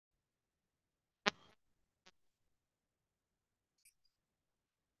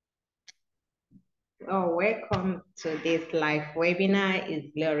Oh, welcome to this live webinar.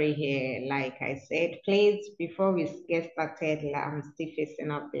 It's Glory here. Like I said, please, before we get started, I'm still facing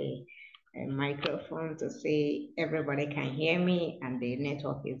up the microphone to say everybody can hear me and the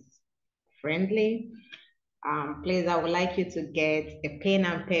network is friendly. Please, I would like you to get a pen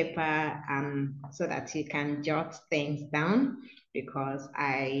and paper so that you can jot things down, because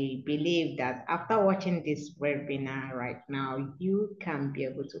I believe that after watching this webinar right now, you can be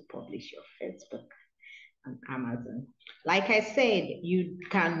able to publish your first book on Amazon. Like I said, you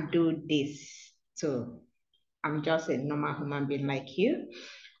can do this too. I'm just a normal human being like you.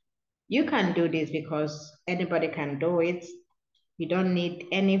 You can do this because anybody can do it. You don't need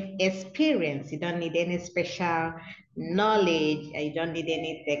any experience. You don't need any special knowledge. You don't need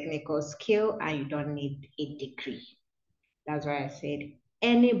any technical skill, and you don't need a degree. That's why I said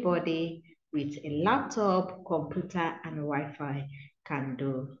anybody with a laptop, computer, and Wi-Fi can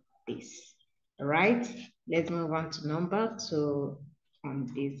do this. All right, let's move on to number 2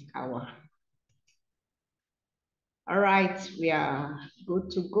 on this hour. All right, we are good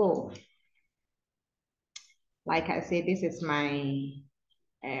to go. Like I said, this is my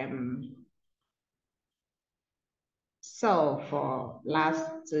so for last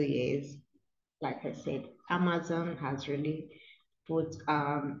 2 years. Like I said, Amazon has really put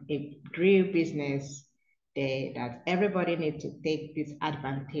a real business there that everybody needs to take this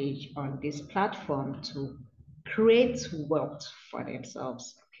advantage on this platform to create wealth for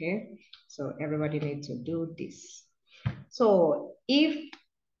themselves. Okay, so everybody needs to do this. So if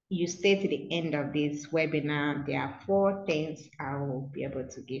you stay to the end of this webinar, there are 4 things I will be able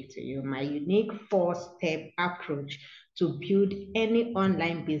to give to you. My unique 4-step approach to build any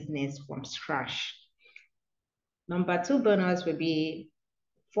online business from scratch. Number 2 bonus will be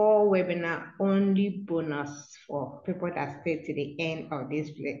 4 webinar only bonus for people that stay to the end of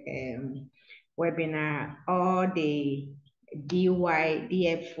this webinar. All the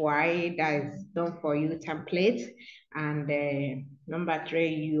DFY that is done for you template. And number 3,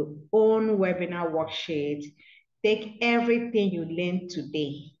 your own webinar worksheet. Take everything you learned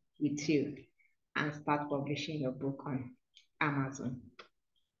today with you and start publishing your book on Amazon.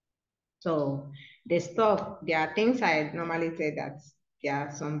 So the stuff, there are things I normally say that there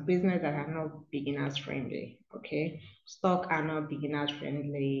are some business that are not beginners friendly. Okay, stock are not beginners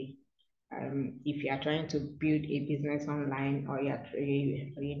friendly. If you are trying to build a business online, or you're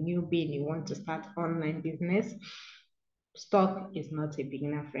a newbie and you want to start online business, stock is not a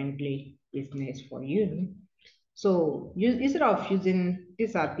beginner friendly business for you. So instead of using,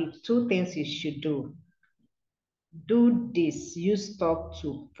 these are the 2 things you should do. Do this, use stock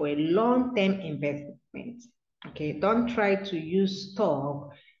for a long-term investment. Okay, don't try to use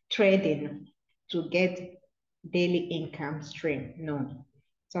stock trading to get daily income stream. No,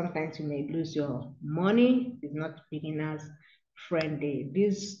 sometimes you may lose your money. It's not beginners friendly.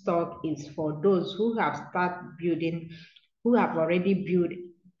 This stock is for those who have who have already built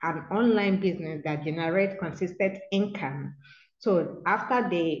an online business that generates consistent income. So after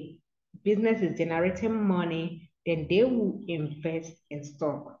the business is generating money, then they will invest in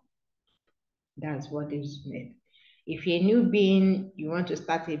stock. That's what is meant. If you're a new being, you want to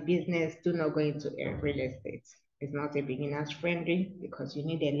start a business, do not go into real estate. It's not a beginner's friendly because you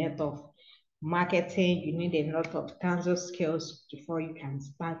need a lot of marketing, you need a lot of tons of skills before you can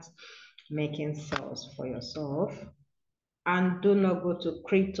start making sales for yourself. And do not go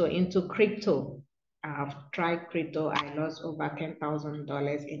into crypto. I have tried crypto. I lost over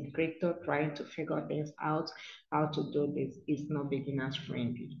 $10,000 in crypto trying to figure things out, how to do this. It's not beginners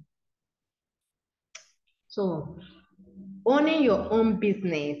friendly. So owning your own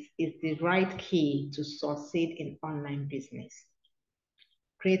business is the right key to succeed in online business.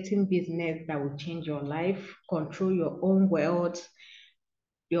 Creating business that will change your life, control your own wealth,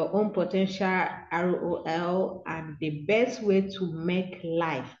 your own potential ROL, and the best way to make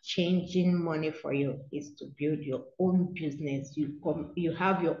life-changing money for you is to build your own business. You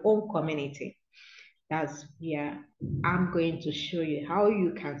have your own community. That's where I'm going to show you how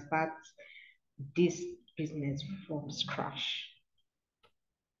you can start this business from scratch.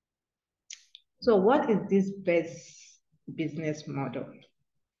 So what is this best business model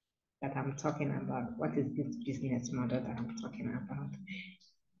that I'm talking about? What is this business model that I'm talking about?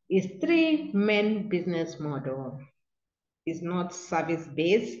 It's 3 main business model. It's not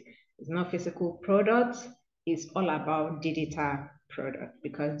service-based, it's not physical products, it's all about digital product,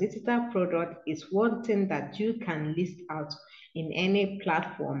 because digital product is one thing that you can list out in any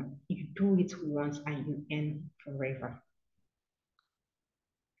platform. You do it once and you earn forever.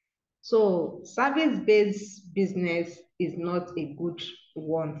 So service-based business is not a good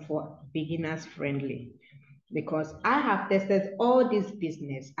one for beginners friendly because I have tested all this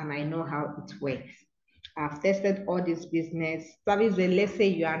business and I know how it works. I've tested all this business. Service, let's say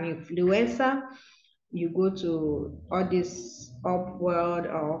you are an influencer, you go to all this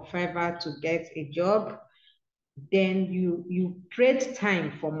Upworld or Fiverr to get a job, then you trade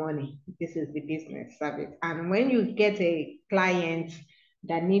time for money. This is the business service. And when you get a client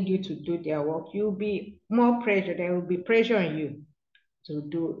that need you to do their work, you'll be more pressure. There will be pressure on you to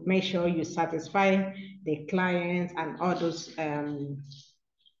do, make sure you satisfy the client and all those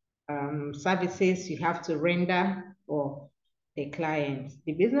services you have to render for the client.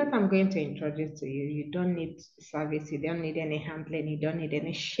 The business I'm going to introduce to you, you don't need service, you don't need any handling, you don't need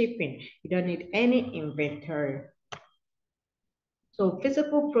any shipping, you don't need any inventory. So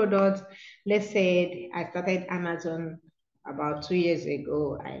physical products, let's say I started Amazon about 2 years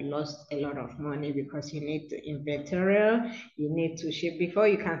ago. I lost a lot of money because you need to inventory, you need to ship. Before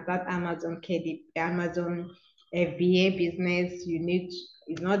you can start Amazon KDP, Amazon FBA business, you need,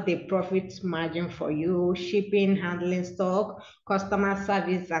 it's not the profit margin for you, shipping, handling stock, customer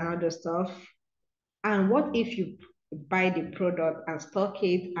service and other stuff. And what if you buy the product and stock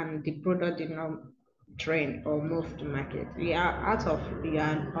it and the product did not trend or move to market? You are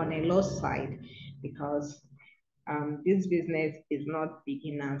on a loss side because this business is not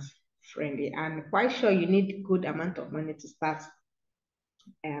beginners friendly. And quite sure you need good amount of money to start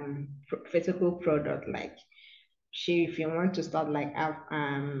physical product like if you want to start like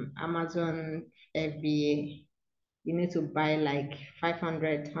Amazon FBA, you need to buy like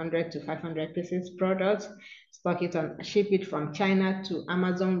 100 to 500 pieces products, stock it on, ship it from China to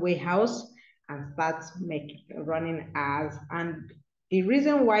Amazon warehouse and start running ads. And the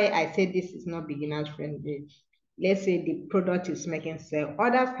reason why I say this is not beginners friendly, let's say the product is making sale,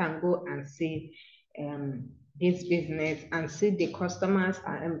 others can go and see um, this business and see the customers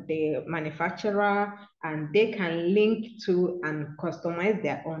and the manufacturer, and they can link to and customize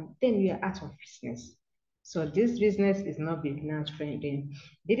their own, then you are out of business. So this business is not beginners friendly.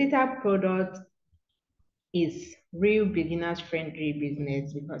 Digital product is real beginners friendly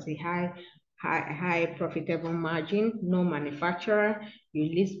business because it high profitable margin, no manufacturer,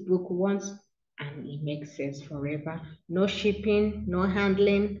 you list book once and it makes sense forever. No shipping, no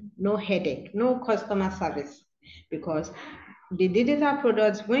handling, no headache, no customer service because the digital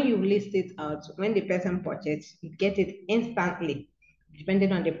products, when you list it out, when the person purchases, you get it instantly,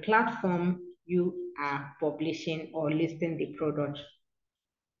 depending on the platform you are publishing or listing the product.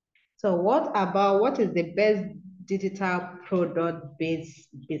 So what is the best digital product-based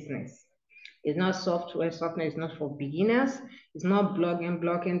business? It's not software. Software is not for beginners. It's not blogging.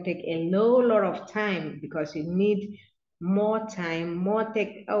 Blogging take a lot of time because you need more time,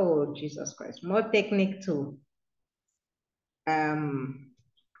 oh Jesus Christ, more technique to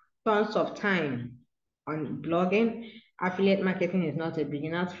tons of time on blogging. Affiliate marketing is not a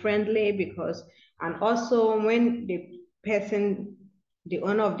beginner friendly because, and also when the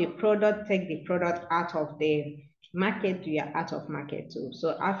owner of the product take the product out of the market, you are out of market too.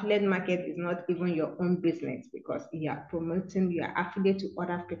 So affiliate market is not even your own business because you are promoting, you are affiliate to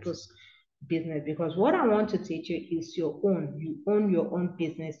other people's business. Because what I want to teach you is your own. You own your own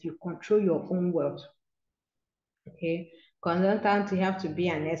business. You control your own wealth. Okay, consultant, you have to be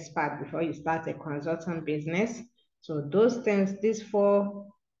an expert before you start a consultant business. So those things, these four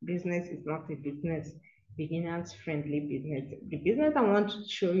business is not a business, beginners friendly business. The business I want to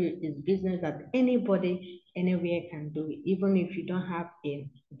show you is business that anybody, anywhere can do. Even if you don't have a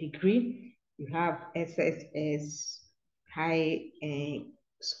degree, you have SSS, high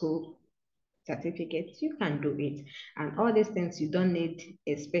school certificates, you can do it. And all these things, you don't need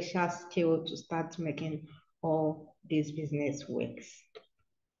a special skill to start making all these business works.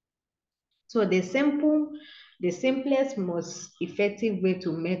 So the simplest, most effective way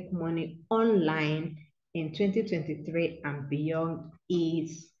to make money online in 2023 and beyond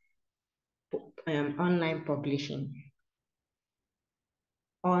is online publishing.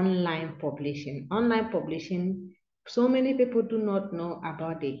 Online publishing. Online publishing, so many people do not know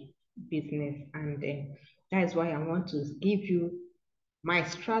about the business, and that is why I want to give you my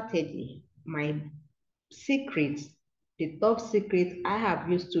strategy, my secrets, the top secrets I have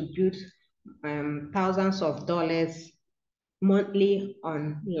used to build thousands of dollars monthly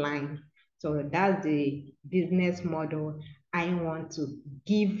online. So that's the business model I want to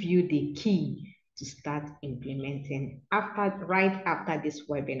give you the key to start implementing right after this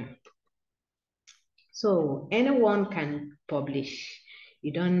webinar. So anyone can publish.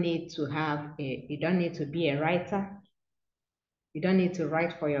 You don't need to be a writer. You don't need to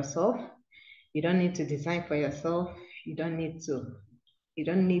write for yourself. You don't need to design for yourself. You don't need to, you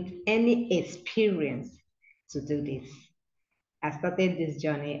don't need any experience to do this. I started this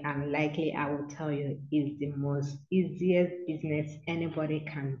journey and likely I will tell you is the most easiest business anybody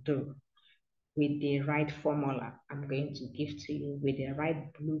can do with the right formula I'm going to give to you, with the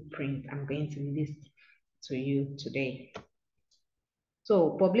right blueprint I'm going to list to you today.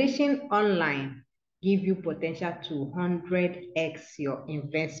 So publishing online give you potential to 100x your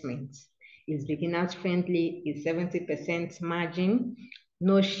investment. It's beginners friendly, it's 70% margin,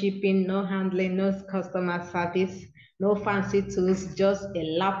 no shipping, no handling, no customer service, no fancy tools, just a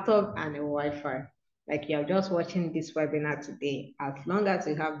laptop and a Wi-Fi. Like you're just watching this webinar today. As long as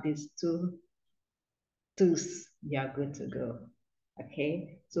you have these two tools, you're good to go.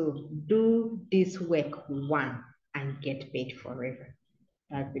 Okay, so do this work one and get paid forever.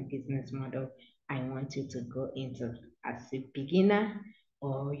 That's the business model I want you to go into as a beginner,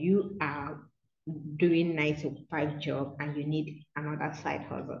 or you are doing 9 to 5 job and you need another side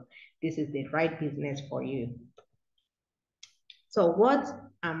hustle. This is the right business for you. So what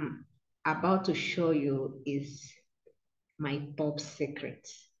I'm about to show you is my top secret.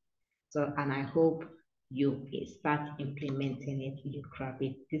 So, and I hope you start implementing it, you grab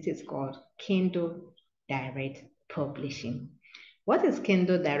it. This is called Kindle Direct Publishing. What is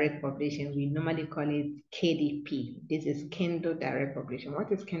Kindle Direct Publishing? We normally call it KDP. This is Kindle Direct Publishing.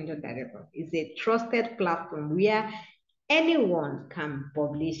 What is Kindle Direct Publishing? It's a trusted platform where anyone can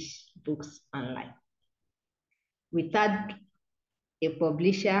publish books online without a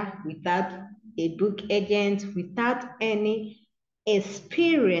publisher, without a book agent, without any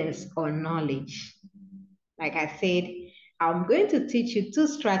experience or knowledge. Like I said, I'm going to teach you 2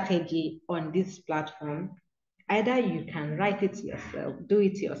 strategies on this platform. Either you can write it yourself, do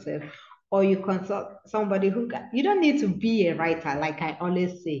it yourself, or you consult somebody who can. You don't need to be a writer. Like I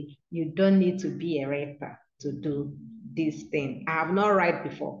always say, you don't need to be a writer to do this thing. I have not write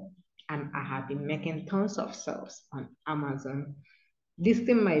before, and I have been making tons of sales on Amazon,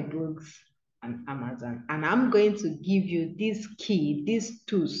 listing my books on Amazon. And I'm going to give you this key, these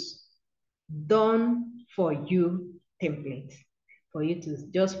tools, done for you template for you to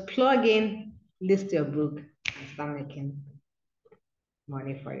just plug in, list your book, and start making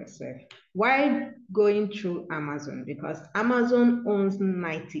money for yourself. Why going through Amazon? Because Amazon owns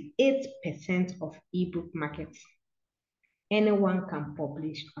 98% of ebook market. Anyone can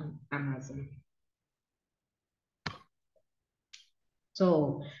publish on Amazon.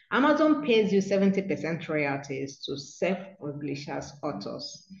 So Amazon pays you 70% royalties to self-publishers,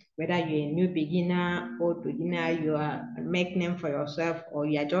 authors. Whether you're a new beginner, old beginner, you are making name for yourself, or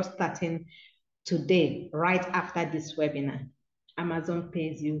you are just starting today, right after this webinar, Amazon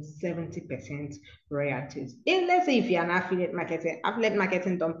pays you 70% royalties. And let's say if you're an affiliate marketing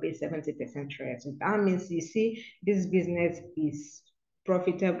don't pay 70% royalties. That means you see this business is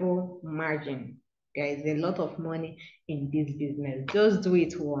profitable margin. There is a lot of money in this business. Just do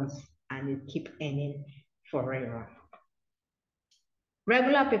it once and you keep earning forever.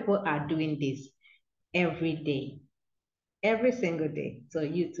 Regular people are doing this every day, every single day. So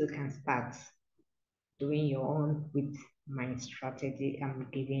you too can start doing your own with my strategy I'm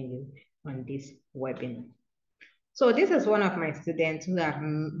giving you on this webinar. So this is one of my students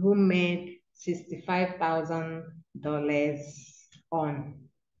who made $65,000 on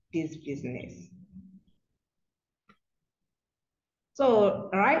this business. So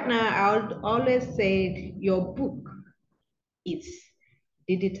right now, I would always say your book is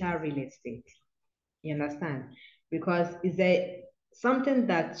digital real estate. You understand? Because it's something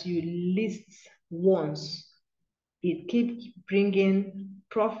that you list once, it keeps bringing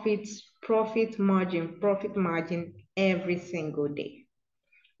profit margin every single day.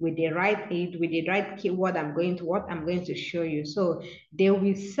 With the right aid, with the right keyword, what I'm going to show you. So they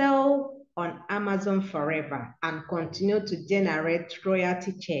will sell on Amazon forever and continue to generate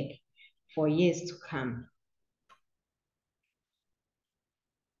royalty check for years to come.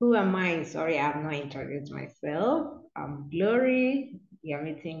 Who am I? Sorry, I have not introduced myself. I'm Glory. You're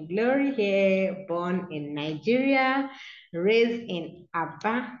meeting Glory here, born in Nigeria, raised in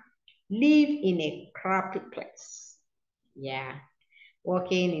Aba, live in a crappy place. Yeah,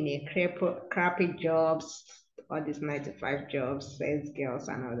 working in a crappy jobs, all these 9 to 5 jobs, sales girls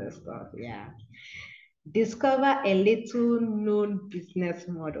and other stuff. Yeah. Discover a little known business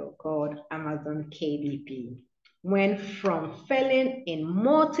model called Amazon KDP. Went from failing in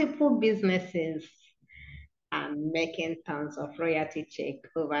multiple businesses and making tons of royalty check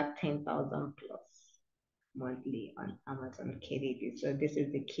over 10,000 plus. monthly on Amazon KDP. So this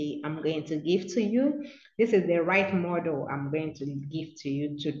is the key I'm going to give to you. This is the right model I'm going to give to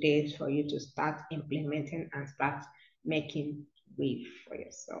you today for you to start implementing and start making way for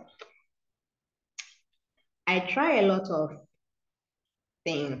yourself. I try a lot of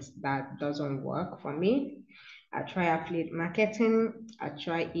things that doesn't work for me. I try affiliate marketing, I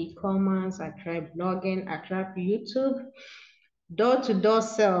try e-commerce, I try blogging, I try YouTube, door-to-door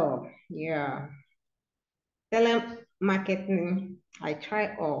sell, yeah. Telemarketing, I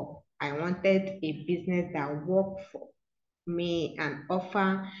try all. I wanted a business that worked for me and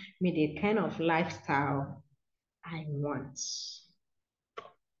offer me the kind of lifestyle I want.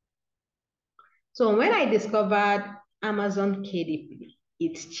 So when I discovered Amazon KDP,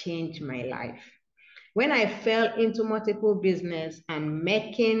 it changed my life. When I fell into multiple business and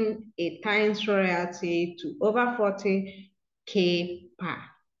making a times royalty to over 40K per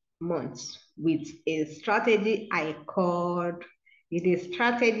month with a strategy I called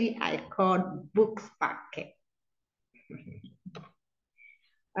books packet.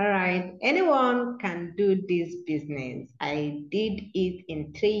 All right, anyone can do this business. I did it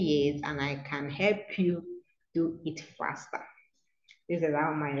in 3 years and I can help you do it faster. This is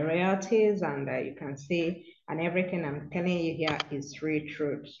how my royalties, and you can see, and everything I'm telling you here is real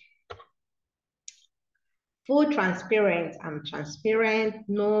truth. Full transparent, I'm transparent,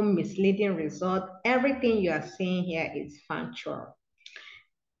 no misleading result. Everything you are seeing here is factual.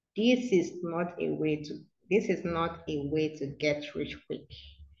 This is not a way to get rich quick.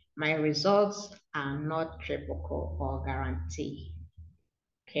 My results are not typical or guarantee.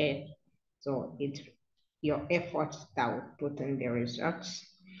 Okay, so it's your effort that will put in the results.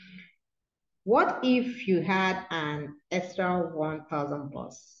 What if you had an extra 1,000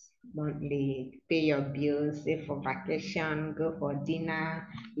 bucks monthly, pay your bills, save for vacation, go for dinner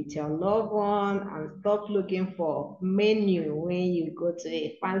with your loved one, and stop looking for menu when you go to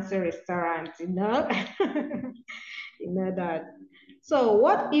a fancy restaurant, you know? You know that. So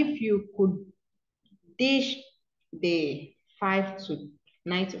what if you could dish the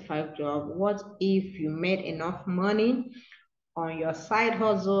 9 to 5 job? What if you made enough money on your side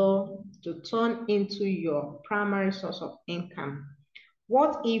hustle to turn into your primary source of income?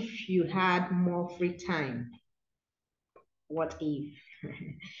 What if you had more free time? What if?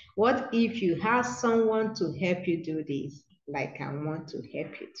 What if you have someone to help you do this? Like I want to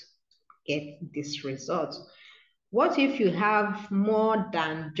help you to get this result. What if you have more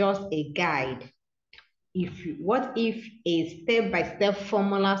than just a guide? What if a step-by-step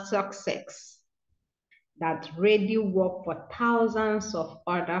formula success that really work for thousands of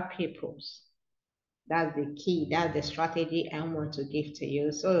other peoples? That's the key. That's the strategy I want to give to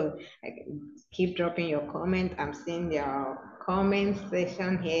you. So keep dropping your comment. I'm seeing your comment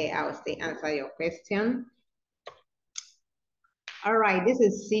section here. I'll still answer your question. All right, this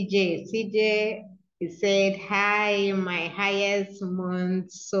is CJ. CJ, he said, hi, my highest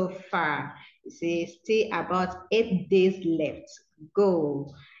month so far. He says, still about 8 days left.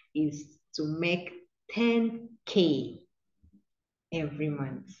 Goal is to make 10K every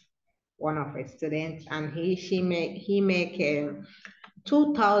month. One of his students, and he make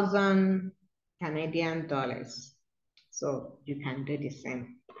 2,000 Canadian dollars. So you can do the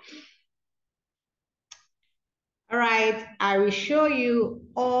same. All right, I will show you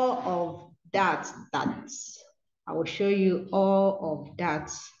all of that. I will show you all of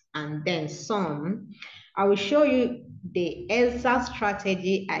that and then some. I will show you the exact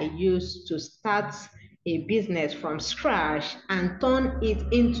strategy I used to start a business from scratch and turn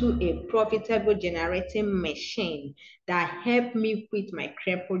it into a profitable generating machine that helped me quit my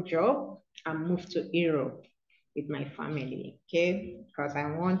crippled job and move to Europe with my family, okay? Because I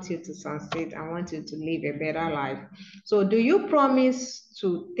want you to succeed. I want you to live a better life. So do you promise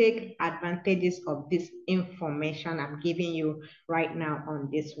to take advantages of this information I'm giving you right now on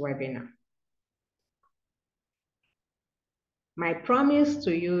this webinar? My promise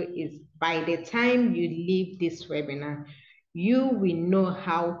to you is by the time you leave this webinar, you will know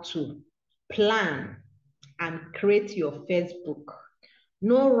how to plan and create your Facebook,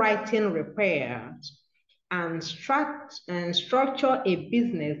 no writing required, and structure a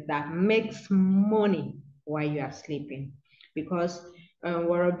business that makes money while you are sleeping. Because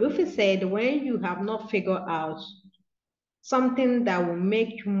Warren Buffett said, when you have not figured out something that will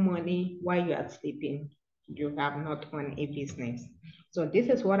make you money while you are sleeping, you have not owned a business. So this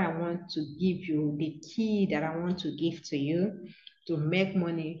is what I want to give you, the key that I want to give to you to make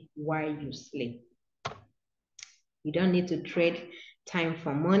money while you sleep. You don't need to trade time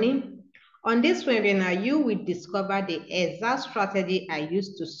for money. On this webinar, you will discover the exact strategy I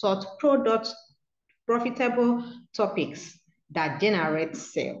use to sort product profitable topics that generate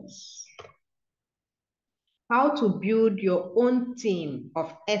sales. How to build your own team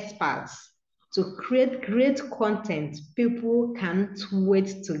of experts to create great content people can't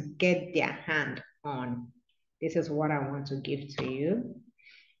wait to get their hand on. This is what I want to give to you.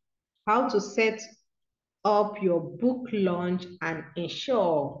 How to set up your book launch and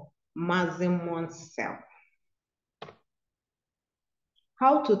ensure maximum sale.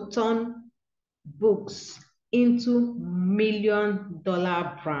 How to turn books into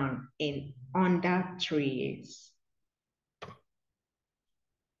million-dollar brand in under 3 years.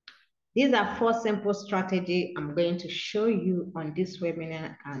 These are 4 simple strategies I'm going to show you on this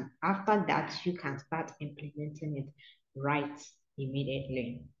webinar, and after that, you can start implementing it right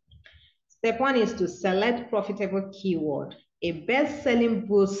immediately. Step 1 is to select profitable keyword. A best-selling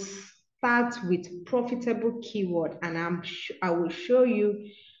book starts with profitable keyword, and I will show you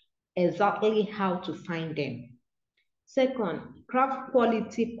exactly how to find them. Second, craft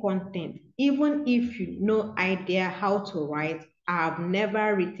quality content. Even if you no idea how to write, I've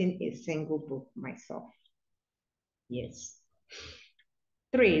never written a single book myself. Yes.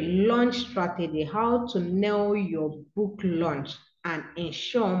 3, launch strategy. How to nail your book launch and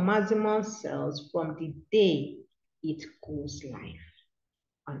ensure maximum sales from the day it goes live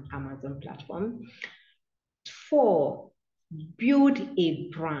on Amazon platform. 4, build a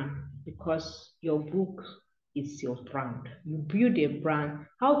brand, because your book is your brand. You build a brand.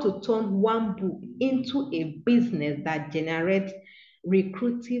 How to turn one book into a business that generates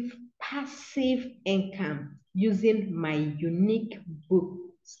recruitive passive income using my unique book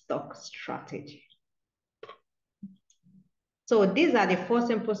stock strategy. So these are the 4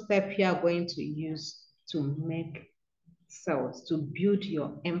 simple steps you are going to use to make sales, to build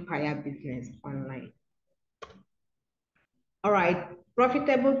your empire business online. All right,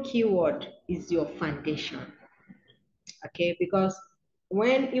 profitable keyword is your foundation. Okay, because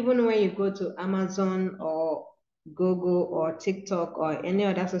even when you go to Amazon or Google or TikTok or any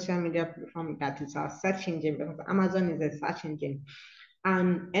other social media platform that is a search engine, because Amazon is a search engine,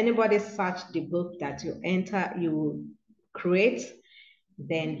 and anybody search the book that you create,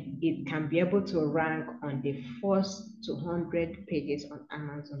 then it can be able to rank on the first 200 pages on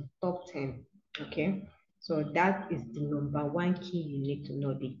Amazon, top 10. Okay, so that is the #1 key you need to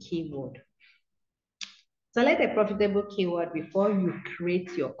know, the keyword. Select a profitable keyword before you create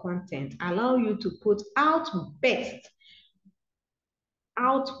your content. Allow you to put out best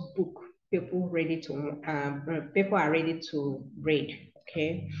book people people are ready to read.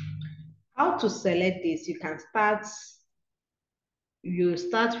 Okay. How to select this? You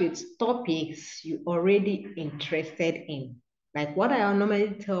start with topics you already interested in. Like what I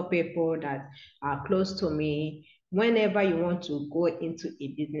normally tell people that are close to me, whenever you want to go into a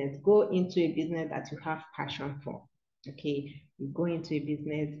business that you have passion for. Okay, you go into a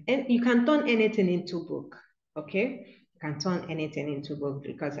business and you can turn anything into book. Okay, you can turn anything into book,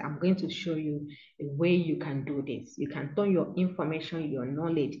 because I'm going to show you a way you can do this. You can turn your information, your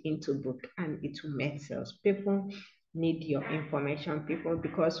knowledge into book, and it will make sales. People need your information, people,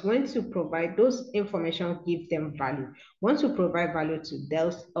 because once you provide those information, give them value. Once you provide value to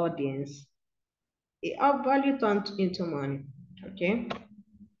those audience, value turns into money. Okay.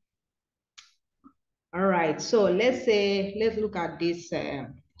 All right, so let's look at this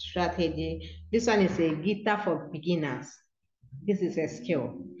strategy. This one is a guitar for beginners. This is a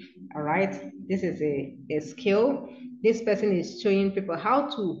skill. All right, this is a skill. This person is showing people how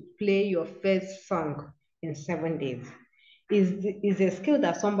to play your first song in 7 days. Is a skill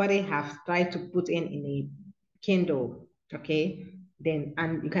that somebody has tried to put in a Kindle. Okay, then,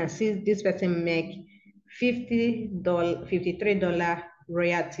 and you can see this person make $53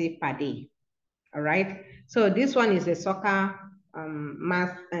 royalty per day. All right, so this one is a soccer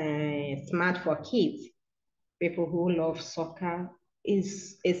math smart for kids. People who love soccer.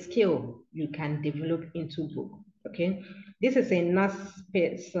 Is a skill you can develop into book. Okay, this is a nurse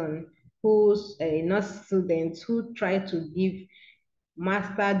person who's a nurse student who try to give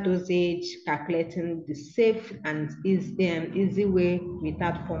master dosage, calculating the safe and easy way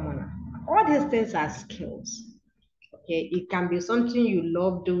without formula. All these things are skills. Okay, it can be something you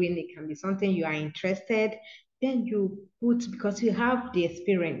love doing, it can be something you are interested, then you put, because you have the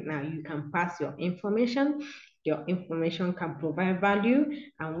experience now, you can pass your information can provide value,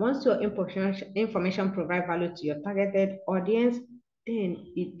 and once your information provide value to your targeted audience, then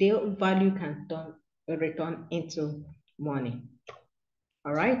their value can return into money.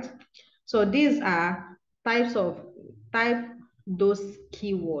 All right, so these are type those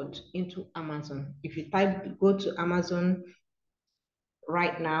keywords into Amazon. If you go to Amazon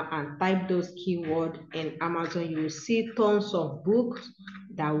right now and type those keywords in Amazon, you will see tons of books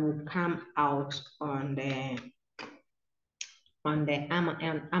that will come out on the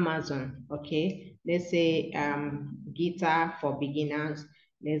Amazon. Okay, let's say guitar for beginners.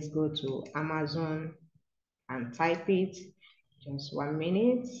 Let's go to Amazon and type it. Just 1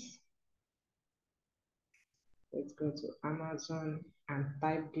 minute. Let's go to Amazon and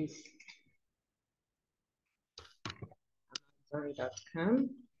type this Amazon.com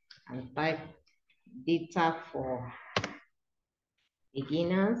and type data for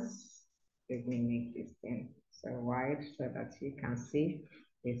beginners. Let me make this thing so wide so that you can see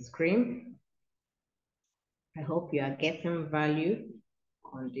the screen. I hope you are getting value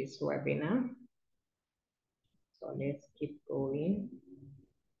on this webinar. So let's keep going.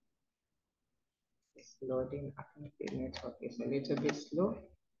 It's loading. I think the network is a little bit slow.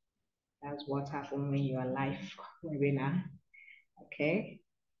 That's what happens when you are live webinar. Okay.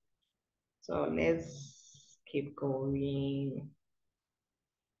 So let's keep going.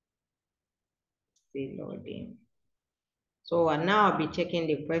 Still loading. So now I'll be checking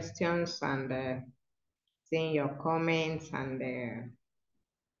the questions and seeing your comments and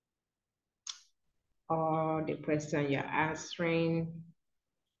all the questions you're answering.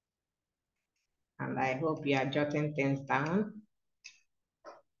 And I hope you are jotting things down.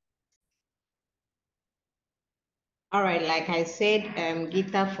 All right, like I said,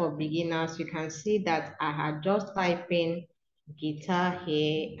 guitar for beginners, you can see that I had just typed in guitar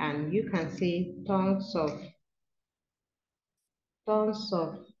here and you can see tons of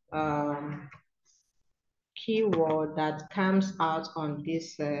keyword that comes out on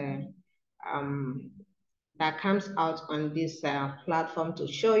this platform to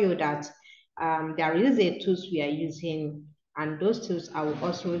show you that there is a tools we are using, and those tools I will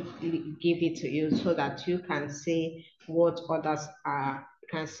also give it to you so that you can see what others are. You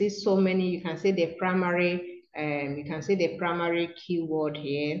can see so many. You can see the primary. You can see the primary keyword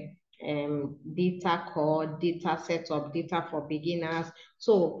here. Data core, data setup, data for beginners.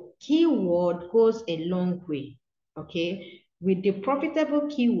 So keyword goes a long way. Okay, with the profitable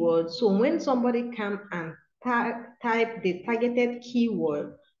keyword. So when somebody come and type the targeted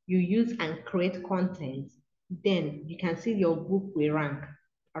keyword you use and create content, then you can see your book will rank.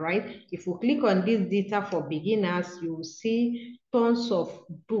 All right. If you click on this data for beginners, you will see tons of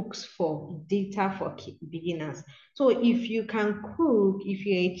books for data for beginners. So if you can cook, if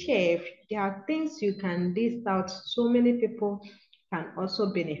you're a chef, there are things you can list out. So many people can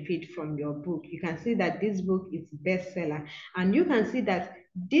also benefit from your book. You can see that this book is bestseller, and you can see that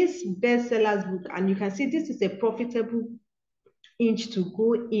this bestsellers book, and you can see this is a profitable inch to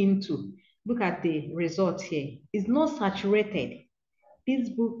go into. Look at the results here. It's not saturated. This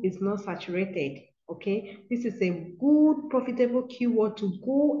book is not saturated. Okay, this is a good profitable keyword to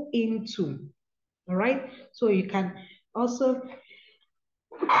go into. All right, so you can also,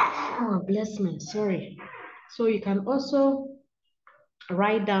 oh bless me, sorry. So you can also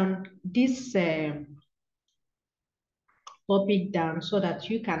write down this topic down so that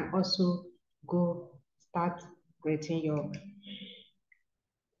you can also go start creating your,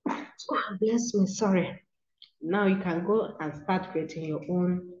 oh, bless me, sorry. Now you can go and start creating your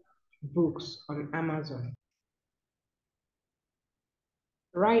own books on Amazon.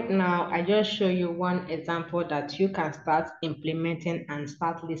 Right now, I just show you one example that you can start implementing and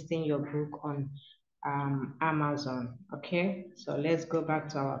start listing your book on Amazon. Okay, so let's go back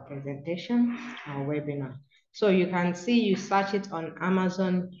to our presentation, our webinar. So you can see you search it on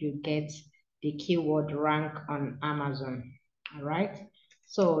Amazon, you get the keyword rank on Amazon. All right.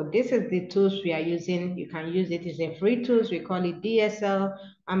 So this is the tools we are using. You can use it. It's a free tools. We call it DSL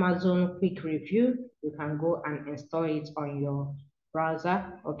Amazon Quick Review. You can go and install it on your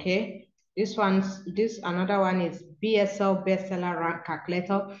browser. Okay. This another one is BSL bestseller rank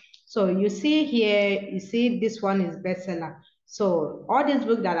calculator. So you see here, you see this one is bestseller. So all these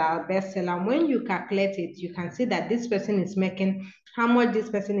books that are bestseller, when you calculate it, you can see that this person is making, how much this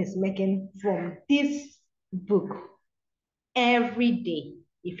person is making from this book every day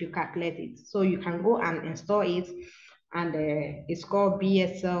if you calculate it. So you can go and install it, and it's called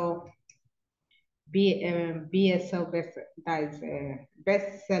BSL best, that is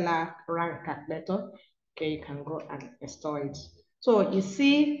bestseller rank calculator. Okay, you can go and install it. So you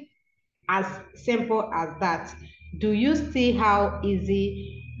see, as simple as that. Do you see how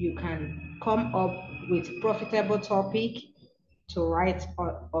easy you can come up with profitable topic to write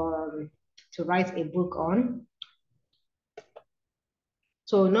to write a book on?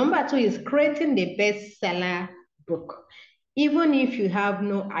 So number 2 is creating the bestseller book. Even if you have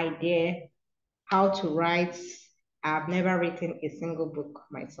no idea how to write I've never written a single book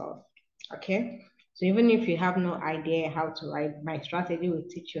myself. Okay. So even if you have no idea how to write, my strategy will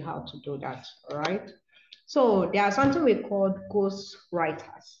teach you how to do that. All right. So there are something we call ghost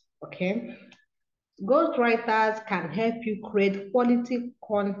writers. Okay. Ghost writers can help you create quality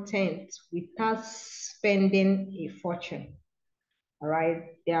content without spending a fortune. All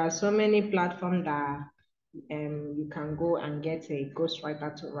right. There are so many platforms that you can go and get a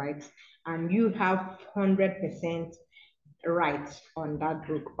ghostwriter to write, and you have 100% right on that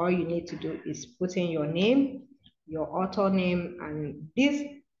book. All you need to do is put in your name, your author name, and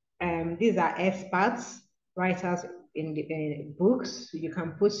these are experts, writers in the books. You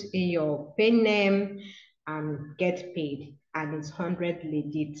can put in your pen name and get paid, and it's 100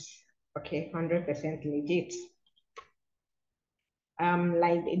 legit. Okay, 100% legit.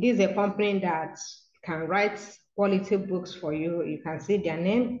 Like this is a company that can write quality books for you. You can see their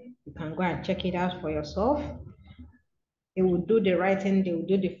name. You can go and check it out for yourself. They will do the writing, they will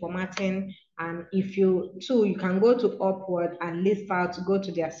do the formatting. And if you too, you can go to Upward and list out, go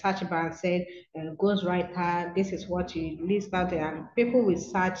to their search bar and say, ghostwriter, this is what you list out there. And people will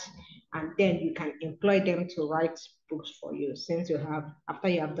search, and then you can employ them to write books for you, since you have, after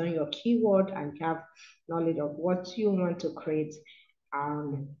you have done your keyword and you have knowledge of what you want to create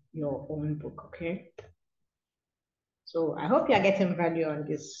your own book. Okay. So I hope you are getting value on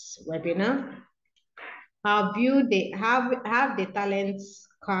this webinar. Have the talents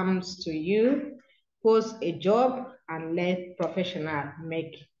comes to you, post a job and let professional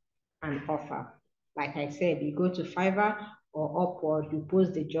make an offer. Like I said, you go to Fiverr or Upwork, you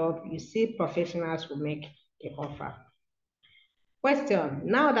post the job, you see professionals will make the offer. Question,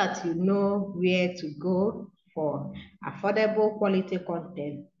 now that you know where to go for affordable quality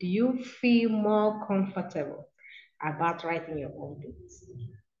content, do you feel more comfortable about writing your own books?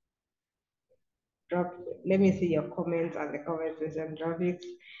 Let me see your comments and the comment section. Drop it.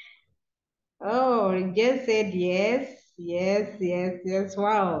 Oh, you just said yes, yes, yes, yes.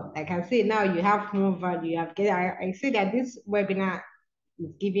 Wow. I can see now you have more value. I see that this webinar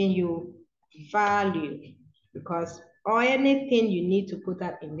is giving you value, because or anything you need to put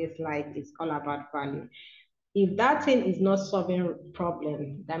up in this life is all about value. If that thing is not solving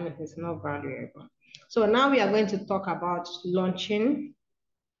problem, that means it's not valuable. So now we are going to talk about launching.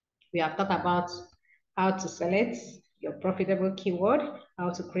 We have talked about how to select your profitable keyword, how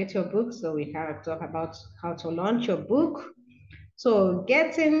to create your book. So we have talked about how to launch your book. So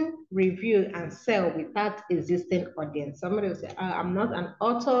getting review and sell without existing audience. Somebody will say, I'm not an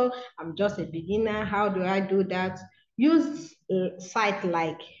author, I'm just a beginner. How do I do that? Use a site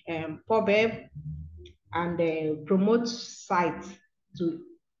like Pubeb and promote sites to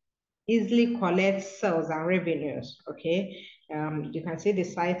easily collect sales and revenues. Okay. You can see the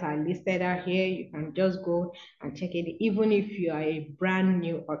sites are listed out here. You can just go and check it. Even if you are a brand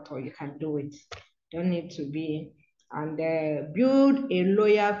new author, you can do it. Don't need to be. And build a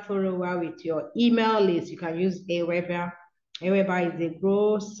loyal follower with your email list. You can use Aweber. Aweber is a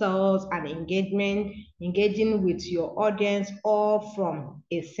grow sales and engaging with your audience all from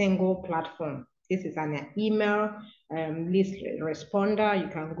a single platform. This is an email list responder. You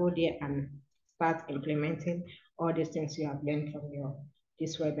can go there and start implementing all these things you have learned from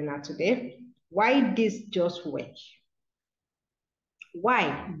this webinar today. Why this just work?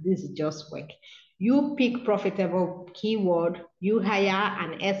 Why this just work? You pick profitable keyword, you hire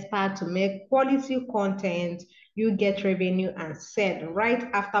an expert to make quality content, you get revenue and sell right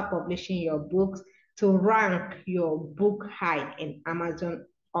after publishing your books to rank your book high in Amazon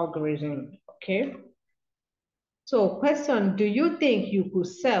algorithm. Okay. So question, do you think you could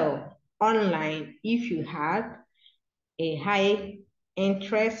sell online if you had a high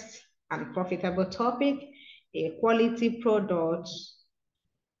interest and profitable topic, a quality product,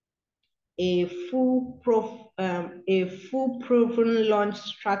 a foolproven launch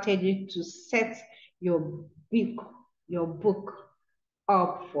strategy to set your book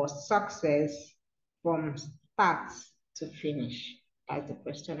up for success from start to finish? That's the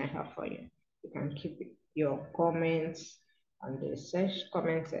question I have for you. You can keep your comments on the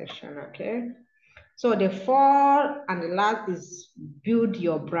comment section, okay? So the fourth and the last is build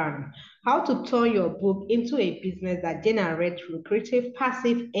your brand. How to turn your book into a business that generates lucrative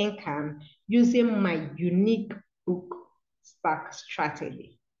passive income using my unique book stack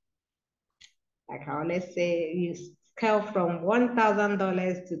strategy. Like I always say, you scale from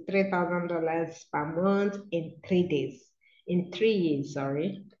 $1,000 to $3,000 per month in 3 days, in 3 years,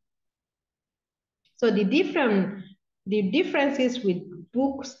 sorry. So the differences with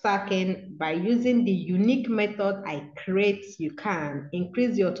book stacking, by using the unique method I create, you can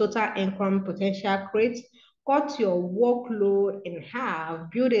increase your total income potential, create cut your workload in half,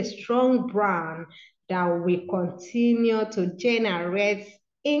 build a strong brand that will continue to generate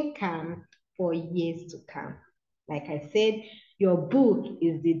income for years to come. Like I said, your book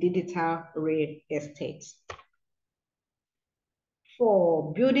is the digital real estate.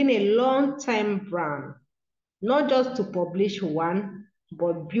 For building a long-term brand, not just to publish one,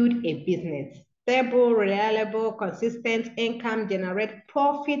 but build a business. Stable, reliable, consistent income, generate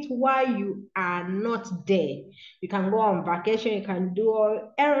profit while you are not there. You can go on vacation, you can do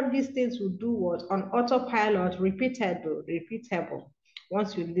all these things will do what? On autopilot, repeatable.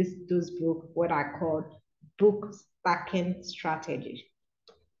 Once you list those books, what I call book stacking strategy.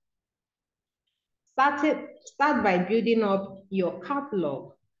 Start by building up your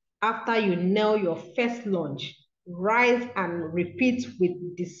catalog. After you nail your first launch, rise and repeat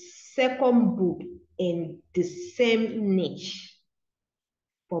with the second book in the same niche.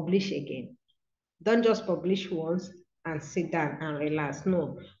 Publish again. Don't just publish once and sit down and relax.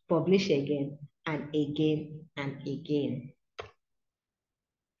 No, publish again and again and again.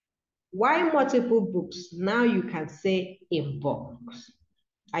 Why multiple books? Now you can say in books.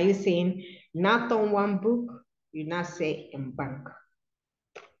 Are you saying not on one book? You not say in bank.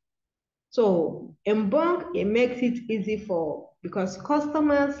 So in bulk, it makes it easy because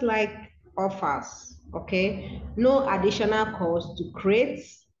customers like offers, okay? No additional cost to create.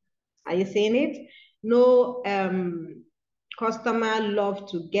 Are you saying it? No customer love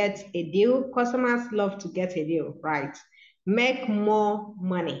to get a deal. Customers love to get a deal, right? Make more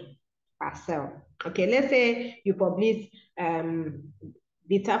money per sale. Okay, let's say you publish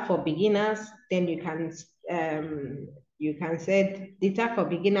data for beginners, then you can say data for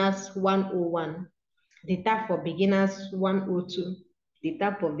beginners 101, data for beginners 102,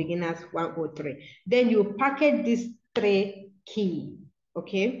 data for beginners 103. Then you package these three key,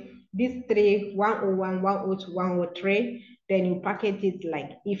 okay? These three, 101, 102, 103, then you package it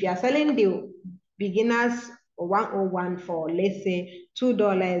like, if you're selling the beginners 101 for, let's say,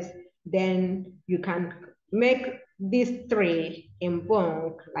 $2, then you can make these three in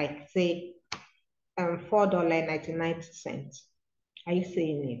bulk, like say, $4.99. Are you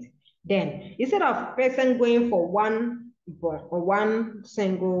saying it? Then instead of person going for one or one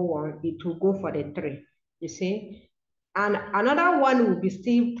single one, it will go for the three. You see? And another one will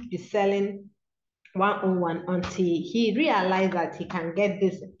still be selling 101 until he realizes that he can get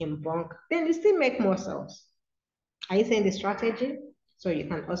this in bulk. Then you still make more sales. Are you saying the strategy? So you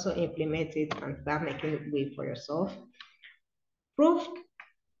can also implement it and start making way for yourself. Proof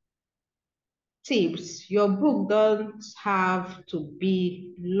tips. Your book doesn't have to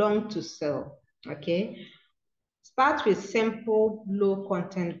be long to sell, okay? Start with simple, low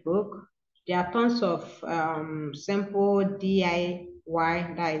content book. There are tons of simple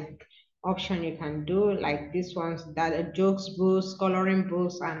DIY that is option you can do, like this ones that are jokes books, coloring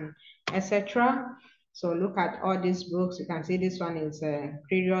books, and etc. So look at all these books. You can see this one is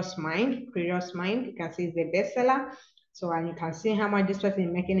Curious Mind. Curious Mind. You can see it's a bestseller. So, and you can see how much this person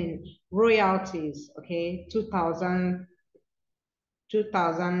is making in royalties. Okay,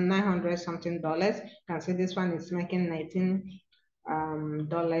 2,900 something dollars. You can see this one is making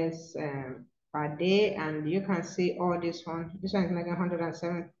 $19 per day, and you can see all this one. This one is making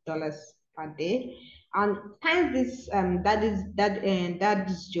 $107 per day. And times this that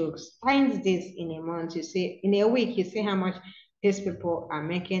these jokes times this in a month. You see, in a week, you see how much these people are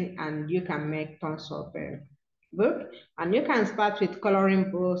making, and you can make tons of book. And you can start with coloring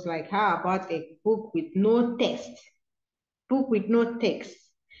books. Like, how about a book with no text? Book with no text,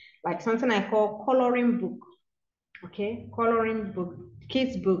 like something I call coloring book. Okay, coloring book,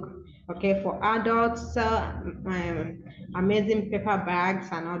 kids book. Okay, for adults, amazing paper bags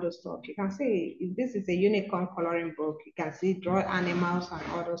and all those stuff. You can see if this is a unicorn coloring book. You can see draw animals and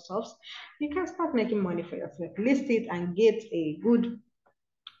all those stuff. You can start making money for yourself. List it and get a good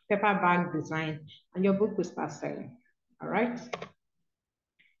paper bag design, and your book will start selling. All right.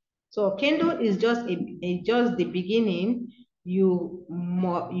 So Kindle is just just the beginning. You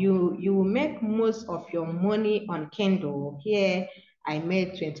will make most of your money on Kindle. Here, I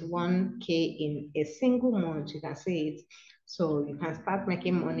made 21K in a single month. You can see it. So you can start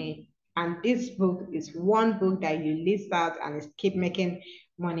making money. And this book is one book that you list out and keep making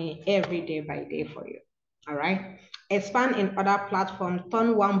money every day by day for you. All right. Expand in other platforms.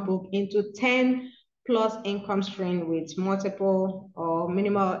 Turn one book into 10 plus income stream with multiple or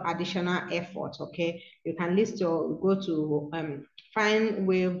minimal additional effort. Okay, you can go to find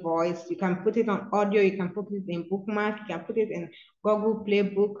wave voice. You can put it on audio. You can put it in bookmark. You can put it in Google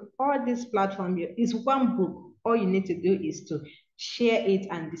Playbook. All this platform is one book. All you need to do is to share it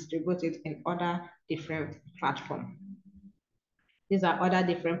and distribute it in other different platforms. These are other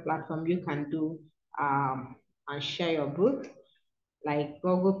different platforms you can do and share your book. Like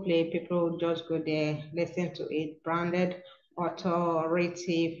Google Play, people just go there, listen to it, branded,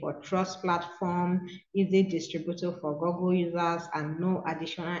 authoritative for trust platform, easy distributor for Google users, and no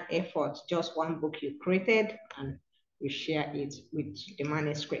additional effort, just one book you created and you share it with the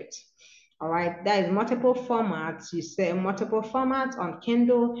manuscript. All right, there is multiple formats. You say multiple formats on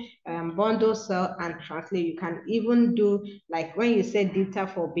Kindle, bundle, sell, and translate. You can even do like when you say data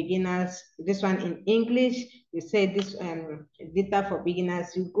for beginners, this one in English, you say this data for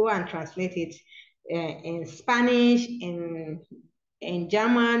beginners, you go and translate it in Spanish, in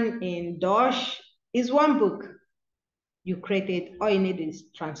German, in Dutch. It's one book. You create it, all you need is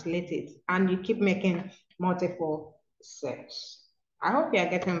translate it, and you keep making multiple sales. I hope you are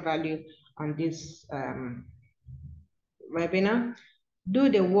getting value on this webinar. Do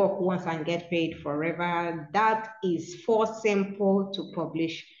the work once and get paid forever. That is for simple to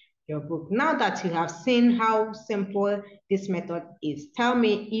publish your book. Now that you have seen how simple this method is, tell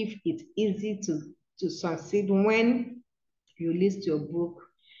me if it's easy to succeed when you list your book.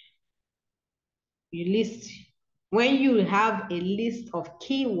 When you have a list of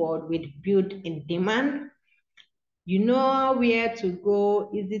keywords with built-in demand, you know where to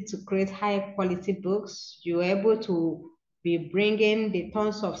go, easy to create high quality books. You're able to be bringing the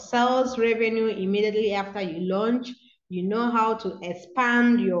tons of sales revenue immediately after you launch. You know how to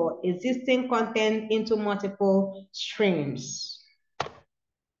expand your existing content into multiple streams.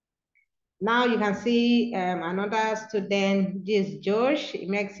 Now you can see another student, this is Josh, he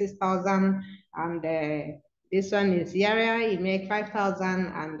makes 6,000, and this one is Yara, he makes 5,000,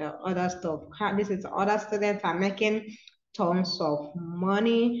 and other stuff. This is other students are making tons of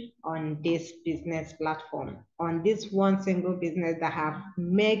money on this business platform, on this one single business that have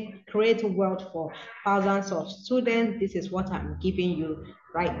made great wealth for thousands of students. This is what I'm giving you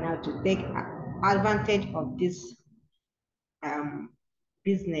right now to take advantage of this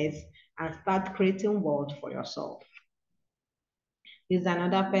business and start creating wealth for yourself. This is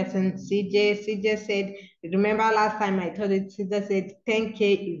another person, CJ. CJ said, remember last time I told you, CJ said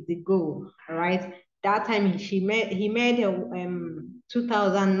 10K is the goal, all right? That time he made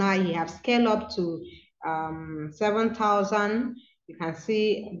 2,000, now he have scaled up to 7,000. You can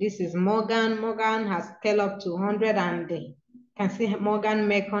see this is Morgan. Morgan has scaled up to 100 and you can see Morgan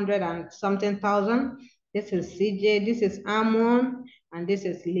make 100 and something thousand. This is CJ, this is Amon, and this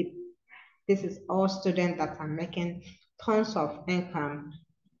is Lip. This is all students that are making tons of income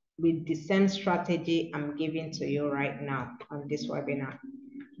with the same strategy I'm giving to you right now on this webinar.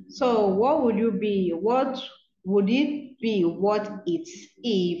 So what would you be? What would it be what it's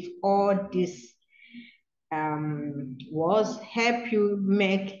if all this was help you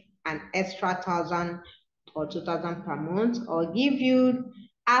make an extra 1,000 or 2,000 per month, or give you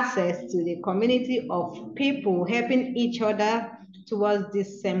access to the community of people helping each other towards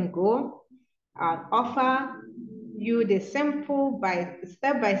this same goal, and offer you the simple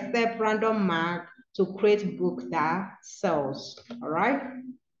step-by-step random mark to create book that sells, all right?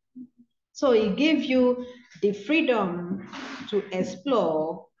 So it gives you the freedom to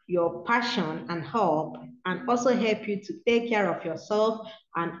explore your passion and hope, and also help you to take care of yourself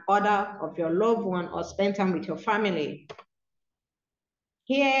and other of your loved one, or spend time with your family.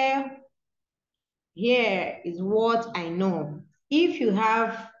 Here is what I know. If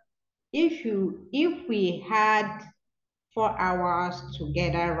we had 4 hours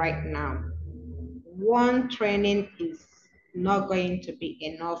together right now, one training is not going to be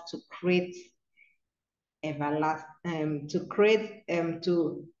enough to create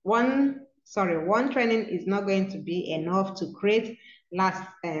one training is not going to be enough to create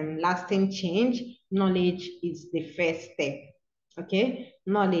lasting change. Knowledge is the first step. Okay,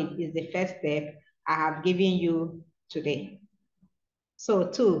 knowledge is the first step I have given you today. So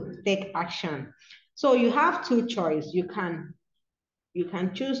 2, take action. So you have 2 choices. You can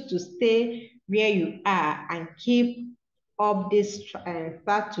choose to stay where you are and keep up this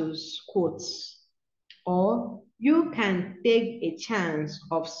status quotes, or you can take a chance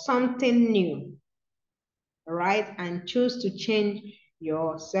of something new, right, and choose to change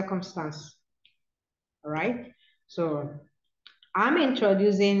your circumstance, all right? So I'm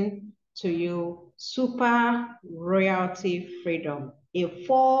introducing to you Super Royalty Freedom, a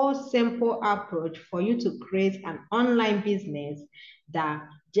 4 simple approach for you to create an online business that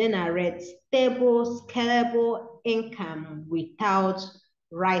generates stable, scalable income without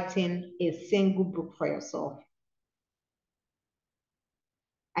writing a single book for yourself.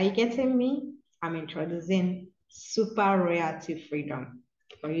 Are you getting me? I'm introducing super royalty freedom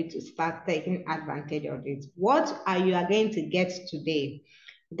for you to start taking advantage of it. What are you going to get today?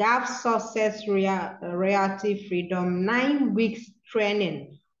 GAF Success Royalty Freedom 9 weeks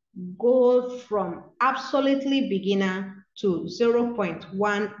training. Go from absolutely beginner to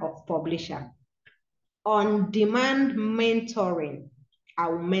 0.1 of publisher. On-demand mentoring. I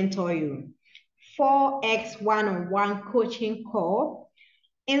will mentor you. 4x one-on-one coaching call.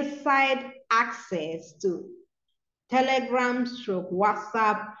 Inside access to Telegram /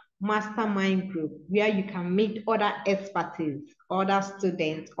 WhatsApp mastermind group where you can meet other expertise, other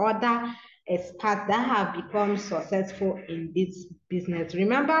students, other experts that have become successful in this business.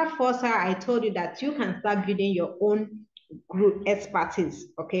 Remember, first I told you that you can start building your own group expertise,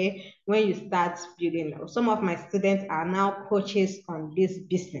 okay? When you start building, some of my students are now coaches on this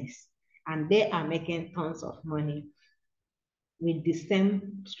business and they are making tons of money with the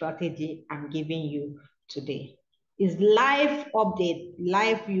same strategy I'm giving you today. It's live update,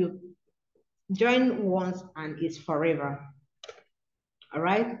 live, you join once and it's forever. All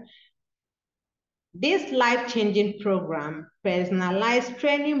right. This life-changing program, personalized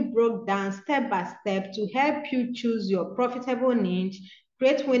training broke down step by step to help you choose your profitable niche,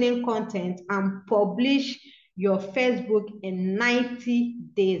 create winning content, and publish your first book in 90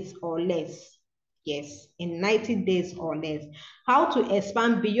 days or less. Yes, in 90 days or less. How to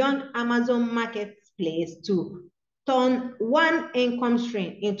expand beyond Amazon Marketplace to turn one income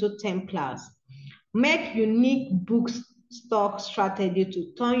stream into 10 plus. Make unique books stock strategy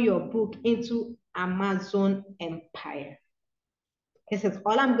to turn your book into Amazon empire. This is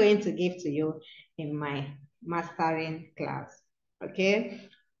all I'm going to give to you in my mastering class. Okay.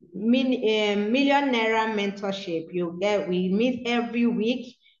 Million Naira mentorship. We meet every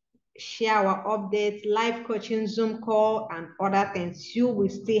week, share our updates, live coaching, Zoom call, and other things. You will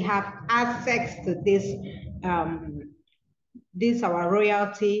still have access to this our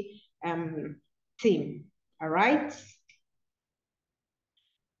royalty team. All right.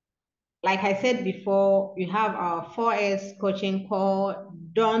 Like I said before, you have our 4S coaching call.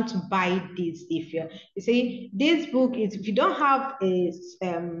 Don't buy this if you see this book is, if you don't have a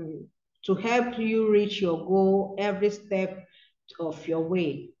to help you reach your goal every step of your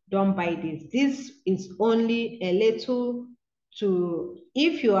way, don't buy this. This is only a little to,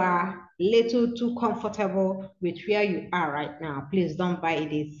 if you are little too comfortable with where you are right now, please don't buy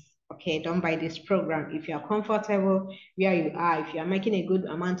this. Okay, don't buy this program. If you are comfortable where you are, if you are making a good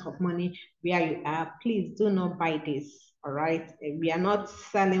amount of money where you are, please do not buy this. All right, we are not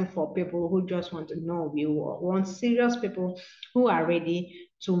selling for people who just want to know. We want serious people who are ready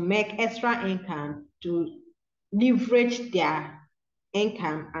to make extra income, to leverage their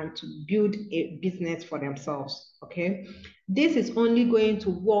income and to build a business for themselves. Okay, this is only going to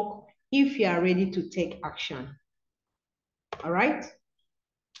work if you are ready to take action. All right.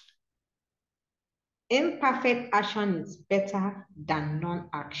 Imperfect action is better than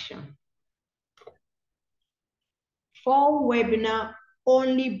non-action. 4 webinar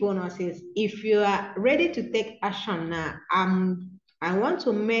only bonuses. If you are ready to take action now, I want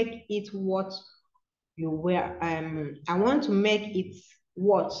to make it what you were. I want to make it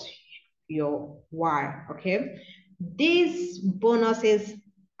what your why. Okay, these bonuses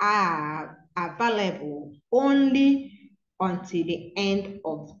are available only until the end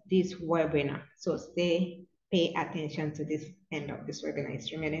of this webinar. So pay attention to this end of this webinar.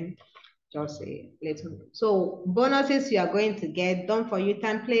 It's remaining just a little. So bonuses you are going to get, done for you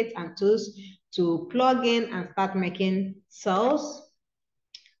templates and tools to plug in and start making sales.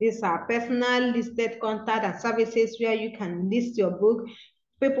 These are personal listed contact and services where you can list your book,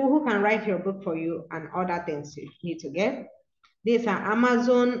 people who can write your book for you, and other things you need to get. These are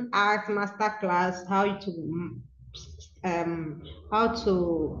Amazon Art Masterclass, how to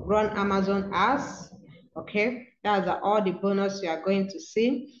run Amazon ads. Okay, that's all the bonus you are going to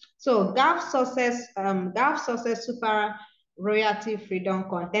see. So GAF Success Super Royalty Freedom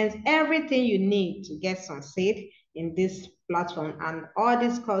contains everything you need to get succeed in this platform, and all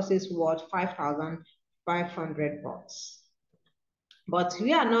these courses worth 5,500 bucks. But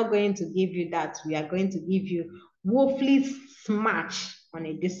we are not going to give you that. We are going to give you woefully smash on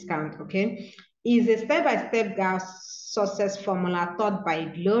a discount, okay? It's a step-by-step GAF success formula taught by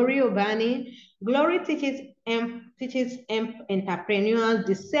Glory Obani. Glory teaches entrepreneurs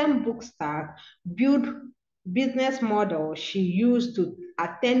the same book stack, build business model she used to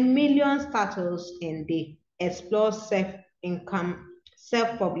attain million status in the explore self-income,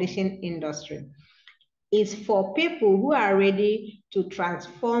 self-publishing industry. Is for people who are ready to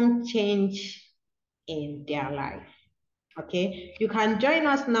transform change in their life. Okay, you can join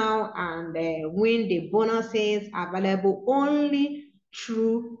us now and win the bonuses available only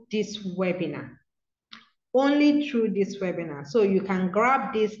through this webinar. Only through this webinar. So you can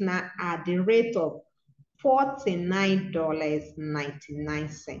grab this now at the rate of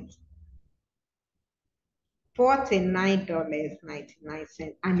 $49.99.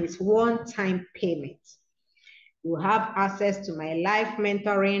 $49.99, and it's one-time payment. You have access to my live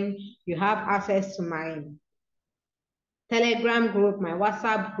mentoring. You have access to my Telegram group, my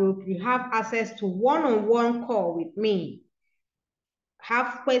WhatsApp group. You have access to one-on-one call with me.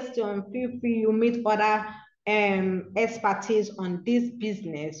 Have questions, feel free, you meet other expertise on this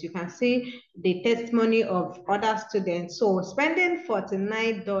business. You can see the testimony of other students. So spending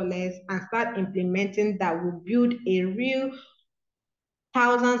 $49 and start implementing that will build a real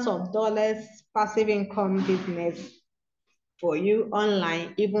thousands of dollars passive income business for you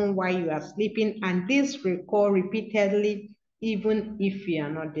online, even while you are sleeping. And this record repeatedly, even if you are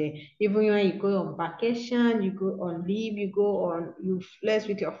not there. Even when you go on vacation, you go on leave, you go on, you flex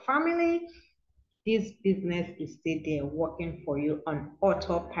with your family, this business is still there working for you on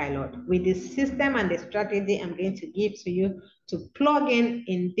autopilot with the system and the strategy I'm going to give to you to plug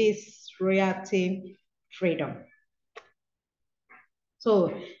in this royalty freedom.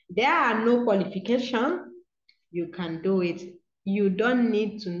 So there are no qualifications. You can do it. You don't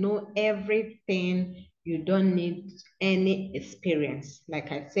need to know everything. You don't need any experience.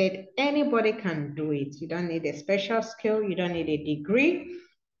 Like I said, anybody can do it. You don't need a special skill. You don't need a degree.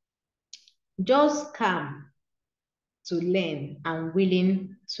 Just come to learn and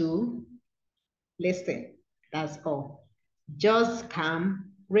willing to listen. That's all. Just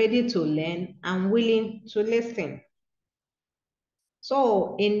come ready to learn and willing to listen.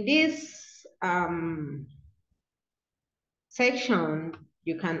 So in this section,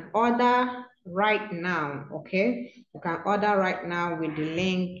 you can order right now, okay? You can order right now with the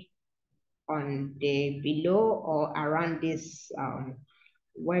link on the below or around this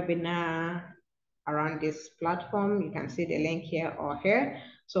webinar, around this platform. You can see the link here or here.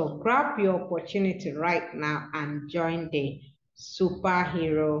 So grab your opportunity right now and join the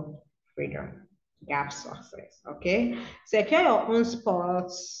superhero freedom gap success, okay? Secure your own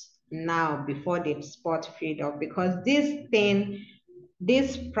spots now before the spot fade up, because this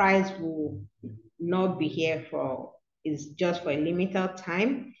price will not be here for, is just for a limited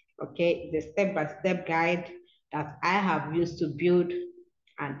time, okay? The step-by-step guide that I have used to build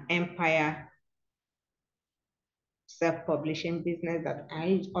an empire self-publishing business that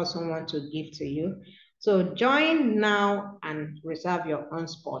I also want to give to you. So join now and reserve your own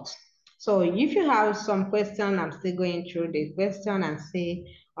spot. So if you have some question, I'm still going through the question and see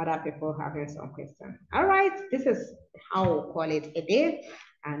other people having some question. All right, this is how we'll call it a day.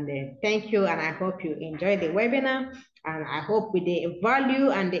 And thank you, and I hope you enjoy the webinar. And I hope with the value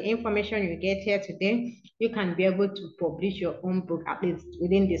and the information you get here today, you can be able to publish your own book at least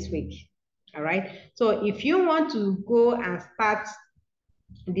within this week. All right. So if you want to go and start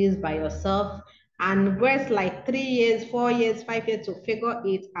this by yourself and waste like 3 years, 4 years, 5 years to figure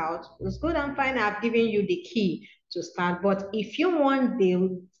it out, it's good and fine. I've given you the key to start. But if you want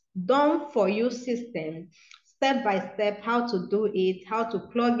the done for you system, step by step, how to do it, how to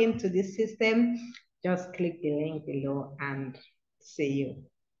plug into the system, just click the link below and see you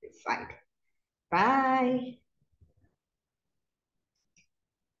inside. Bye.